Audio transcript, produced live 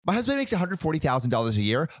My husband makes $140,000 a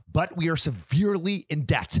year, but we are severely in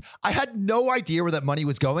debt. I had no idea where that money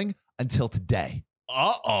was going until today.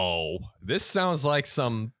 Uh-oh. This sounds like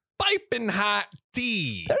some piping hot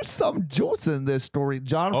tea. There's some juice in this story,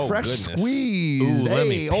 John. Oh, Fresh goodness. squeeze. Ooh, let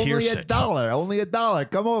me only pierce $1. it. Only $1.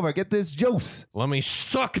 Come over, get this juice. Let me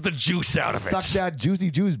suck the juice out of it. Suck that juicy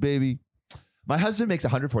juice, baby. My husband makes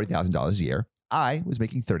 $140,000 a year. I was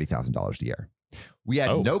making $30,000 a year. We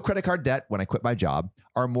had no credit card debt when I quit my job.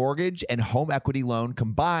 Our mortgage and home equity loan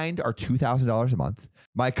combined are $2,000 a month.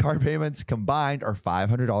 My car payments combined are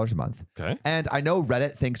 $500 a month. Okay. And I know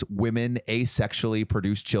Reddit thinks women asexually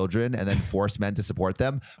produce children and then force men to support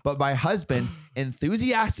them. But my husband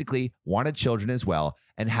enthusiastically wanted children as well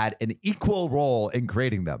and had an equal role in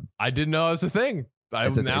creating them. I didn't know it was a thing.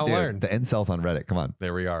 I've now learned. The incels on Reddit. Come on.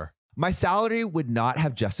 There we are. My salary would not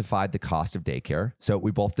have justified the cost of daycare. So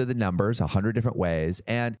we both did the numbers 100 different ways,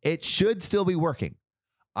 and it should still be working.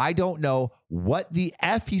 I don't know what the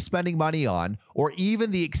F he's spending money on or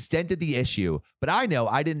even the extent of the issue, but I know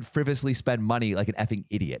I didn't frivolously spend money like an effing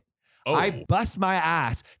idiot. Oh. I bust my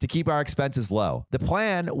ass to keep our expenses low. The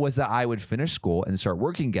plan was that I would finish school and start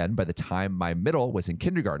working again by the time my middle was in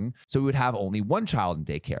kindergarten, so we would have only one child in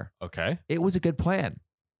daycare. Okay. It was a good plan.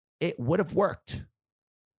 It would have worked.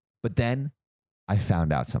 But then I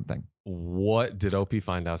found out something. What did OP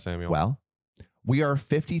find out, Samuel? Well, we are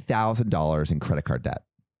 $50,000 in credit card debt.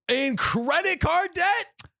 In credit card debt?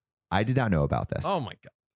 I did not know about this. Oh my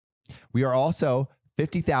God. We are also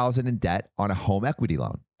 $50,000 in debt on a home equity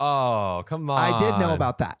loan. Oh, come on. I did know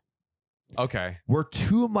about that. Okay. We're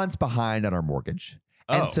 2 months behind on our mortgage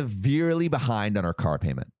and severely behind on our car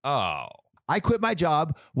payment. Oh. I quit my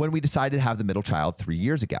job when we decided to have the middle child 3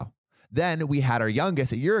 years ago. Then we had our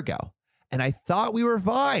youngest a year ago, and I thought we were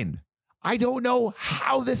fine. I don't know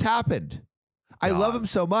how this happened. I love him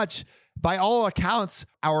so much. By all accounts,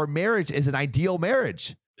 our marriage is an ideal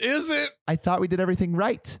marriage. Is it? I thought we did everything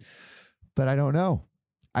right, but I don't know.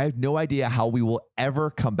 I have no idea how we will ever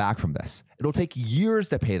come back from this. It'll take years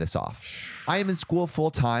to pay this off. I am in school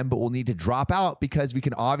full time, but will need to drop out because we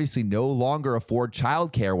can obviously no longer afford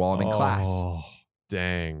childcare while I'm in class. Oh,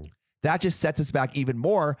 dang. That just sets us back even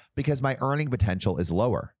more because my earning potential is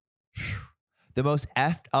lower. The most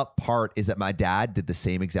effed up part is that my dad did the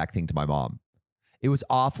same exact thing to my mom. It was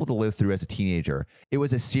awful to live through as a teenager. It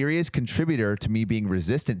was a serious contributor to me being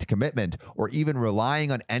resistant to commitment or even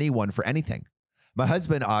relying on anyone for anything. My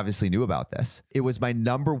husband obviously knew about this. It was my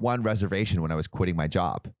number one reservation when I was quitting my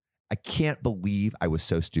job. I can't believe I was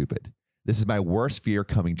so stupid. This is my worst fear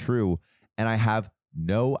coming true, and I have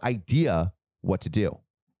no idea what to do.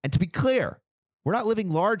 And to be clear, we're not living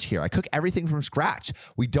large here. I cook everything from scratch.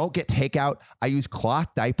 We don't get takeout. I use cloth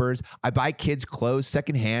diapers. I buy kids' clothes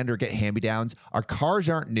secondhand or get hand-me-downs. Our cars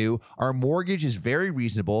aren't new. Our mortgage is very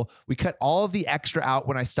reasonable. We cut all of the extra out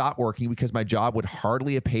when I stopped working because my job would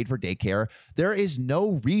hardly have paid for daycare. There is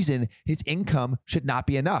no reason his income should not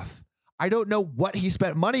be enough. I don't know what he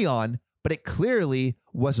spent money on, but it clearly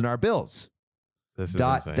wasn't our bills. This is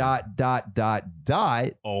insane.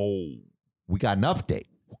 Oh, we got an update.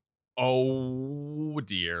 Oh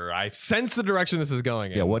dear. I sense the direction this is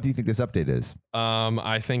going in. Yeah, what do you think this update is?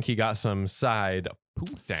 I think he got some side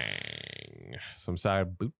bootang. Some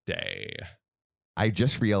side boot day. I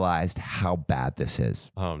just realized how bad this is.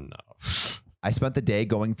 Oh no. I spent the day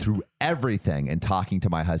going through everything and talking to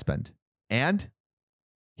my husband. And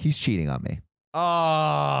he's cheating on me.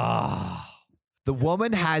 Oh. The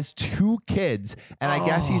woman has 2 kids, and I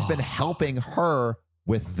guess he's been helping her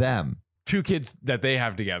with them. 2 kids that they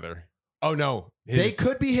have together. Oh no. They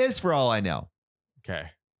could be his for all I know.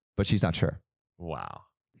 Okay. But she's not sure. Wow.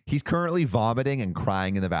 He's currently vomiting and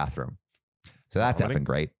crying in the bathroom. So that's effing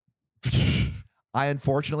great. I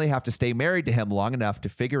unfortunately have to stay married to him long enough to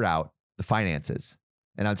figure out the finances.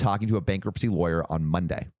 And I'm talking to a bankruptcy lawyer on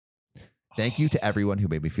Monday. Thank you to everyone who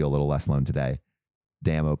made me feel a little less alone today.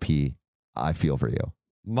 Damn OP, I feel for you.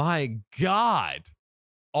 My God.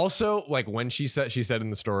 Also, like when she said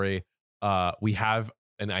in the story, we have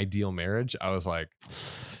an ideal marriage. I was like,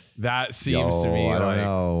 that seems to me I don't like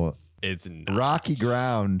know. It's not. Rocky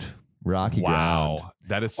ground. Wow.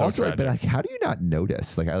 That is so also, tragic. but like, how do you not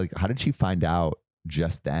notice? How did she find out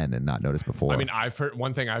just then and not notice before? I mean, I've heard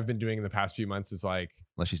one thing I've been doing in the past few months is like,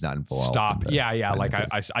 unless she's not involved. Stop. In Yeah. Like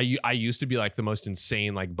finances. I used to be like the most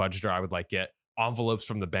insane like budgeter. I would like get envelopes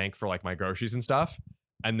from the bank for like my groceries and stuff.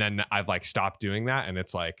 And then I've like stopped doing that. And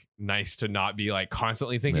it's like nice to not be like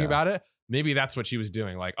constantly thinking about it. Maybe that's what she was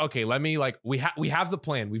doing. Like, okay, let me like, we have the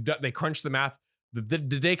plan. We've done, they crunched the math, the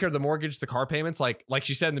daycare, the mortgage, the car payments. Like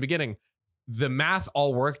she said in the beginning, the math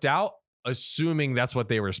all worked out, assuming that's what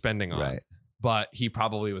they were spending on. Right. but he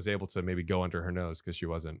probably was able to maybe go under her nose because she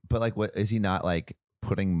wasn't. But like, what is he not like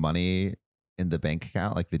putting money in the bank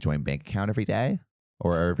account, like the joint bank account every day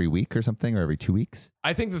or every week or something, or every 2 weeks?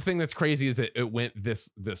 I think the thing that's crazy is that it went this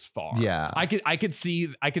far. Yeah. I could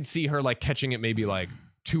see her like catching it maybe like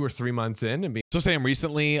 2 or 3 months in and being. So Sam,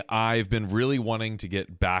 recently I've been really wanting to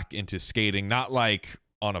get back into skating, not like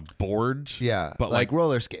on a board. Yeah. But like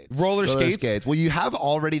roller skates. Roller skates. Well, you have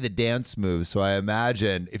already the dance moves. So I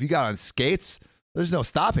imagine if you got on skates, there's no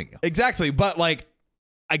stopping you. Exactly. But like,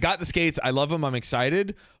 I got the skates. I love them. I'm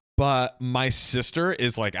excited. But my sister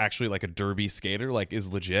is like actually like a derby skater, like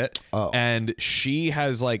is legit. Oh. And she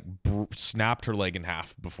has like snapped her leg in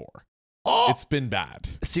half before. Oh, It's been bad.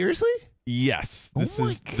 seriously? Yes. This Oh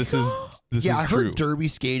my is Yeah, I true. heard derby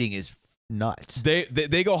skating is nuts. They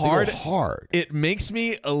go hard. They go hard. It makes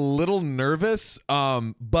me a little nervous,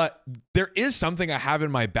 but there is something I have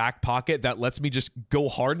in my back pocket that lets me just go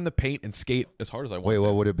hard in the paint and skate as hard as I want. Wait, to.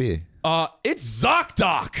 what would it be? It's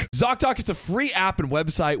ZocDoc. ZocDoc is a free app and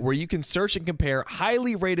website where you can search and compare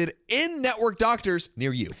highly rated in-network doctors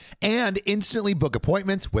near you. And instantly book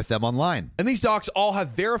appointments with them online. And these docs all have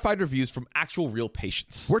verified reviews from actual real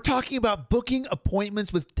patients. We're talking about booking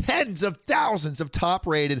appointments with tens of thousands of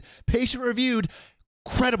top-rated, patient-reviewed,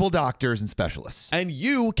 credible doctors and specialists. And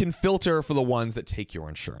you can filter for the ones that take your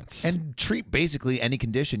insurance. And treat basically any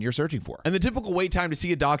condition you're searching for. And the typical wait time to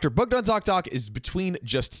see a doctor booked on ZocDoc is between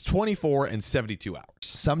just 24 and 72 hours.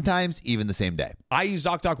 Sometimes even the same day. I use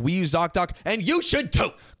ZocDoc, we use ZocDoc, and you should too.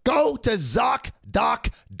 Go to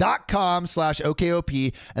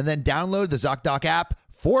ZocDoc.com/OKOP and then download the ZocDoc app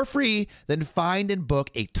for free. Then find and book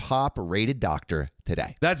a top-rated doctor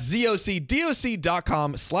today. That's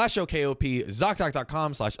ZocDoc.com/OKOP,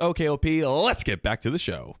 ZocDoc.com/OKOP. Let's get back to the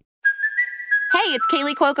show. Hey, it's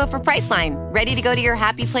Kaylee Cuoco for Priceline. Ready to go to your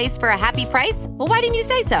happy place for a happy price? Well, why didn't you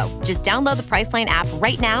say so? Just download the Priceline app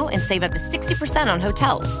right now and save up to 60% on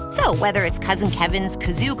hotels. So whether it's Cousin Kevin's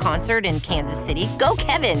Kazoo Concert in Kansas City, go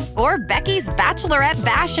Kevin, or Becky's Bachelorette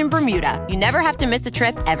Bash in Bermuda, you never have to miss a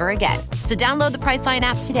trip ever again. So download the Priceline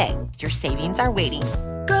app today. Your savings are waiting.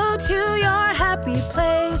 Go to your happy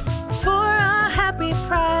place for a happy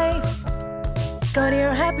price. Go to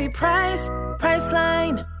your happy price,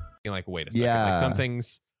 Priceline. Like, wait a second. Yeah. Like some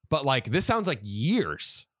things, but like this sounds like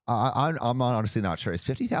years. I'm honestly not sure. Is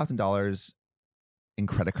 $50,000 in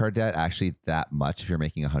credit card debt actually that much if you're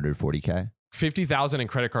making $140K? 50,000 in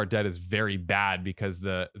credit card debt is very bad because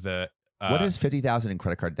the what does $50,000 in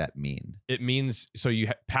credit card debt mean? it means so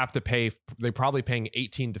you have to pay. They're probably paying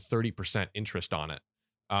 18 to 30% interest on it.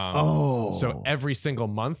 So every single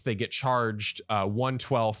month they get charged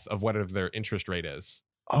 1/12 of whatever their interest rate is.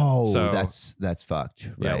 Oh, So- that's fucked.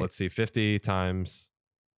 Right? Yeah, let's see, 50 times.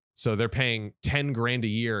 So they're paying 10 grand a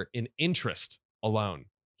year in interest alone.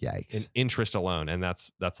 Yikes. In interest alone, and that's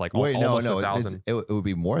like Wait, almost no. 1,000. It would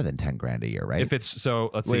be more than 10 grand a year, right? If it's so,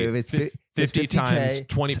 let's Wait, see, if it's fif- it's 50 times 50K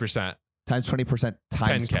 20%. times 20%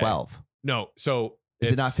 times 10K. 12. No, so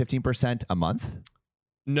Is it it's- not 15% a month?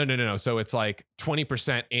 No. So it's like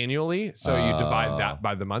 20% annually. So you divide that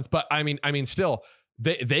by the month. But I mean, still,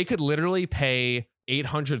 they could literally pay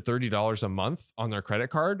 $830 a month on their credit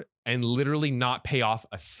card and literally not pay off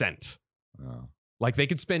a cent. Oh. Like they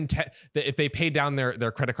could spend if they paid down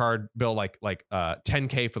their credit card bill like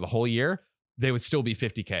 $10K for the whole year, they would still be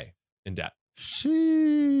 $50K in debt.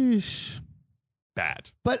 Sheesh.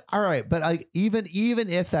 Bad. But all right, but like even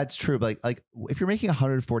if that's true, but like if you're making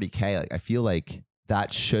 140K, like I feel like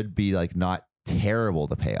that should be like not terrible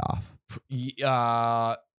to pay off. Like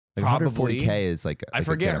Probably. 140K is like I a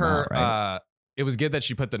forget good her. amount, right? It was good that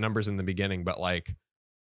she put the numbers in the beginning, but like,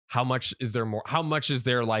 how much is there more? How much is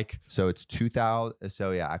there like? So it's 2,000.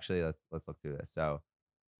 So yeah, actually, let's look through this. So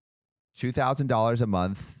 $2,000 a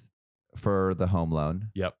month for the home loan.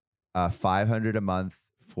 Yep. $500 a month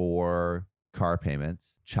for car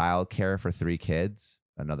payments, childcare for 3 kids,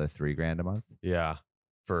 another $3,000 a month. Yeah.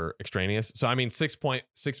 For extraneous. So I mean,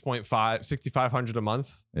 6,500 a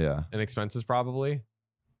month Yeah. in expenses probably.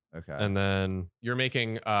 Okay. And then you're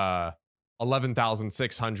making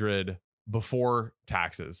 11,600 before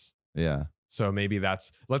taxes. Yeah. So maybe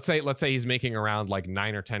that's let's say he's making around like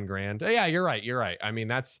 9 or 10 grand. Yeah, you're right. I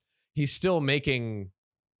mean, he's still making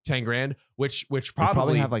 10 grand, which You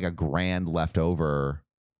probably have like $1,000 left over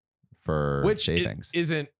for savings.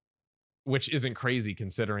 Which isn't crazy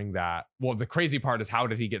considering that. Well, the crazy part is how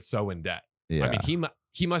did he get so in debt? Yeah. I mean,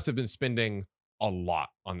 he must have been spending a lot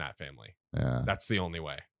on that family. Yeah. That's the only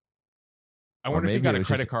way. I Or wonder if he maybe got it a was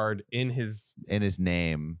credit just- card in his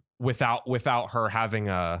name. without her having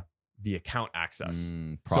a the account access.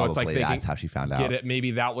 Probably So it's like they that's can how she found out. get it.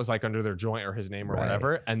 Maybe that was like under their joint or his name or Right.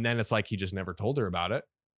 whatever. And then it's like he just never told her about it.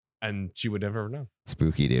 And she would never know.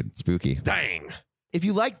 Spooky, dude. Spooky. Dang. If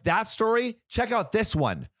you like that story, check out this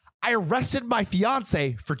one. I arrested my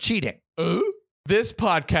fiance for cheating. This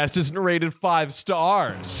podcast isn't rated 5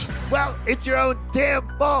 stars. Well, it's your own damn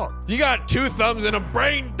fault. You got 2 thumbs and a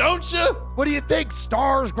brain, don't you? What do you think?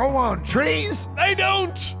 Stars grow on trees? They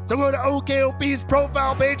don't. So go to OKOP's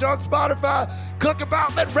profile page on Spotify, click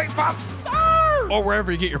about, then rate 5 stars. Or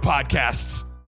wherever you get your podcasts.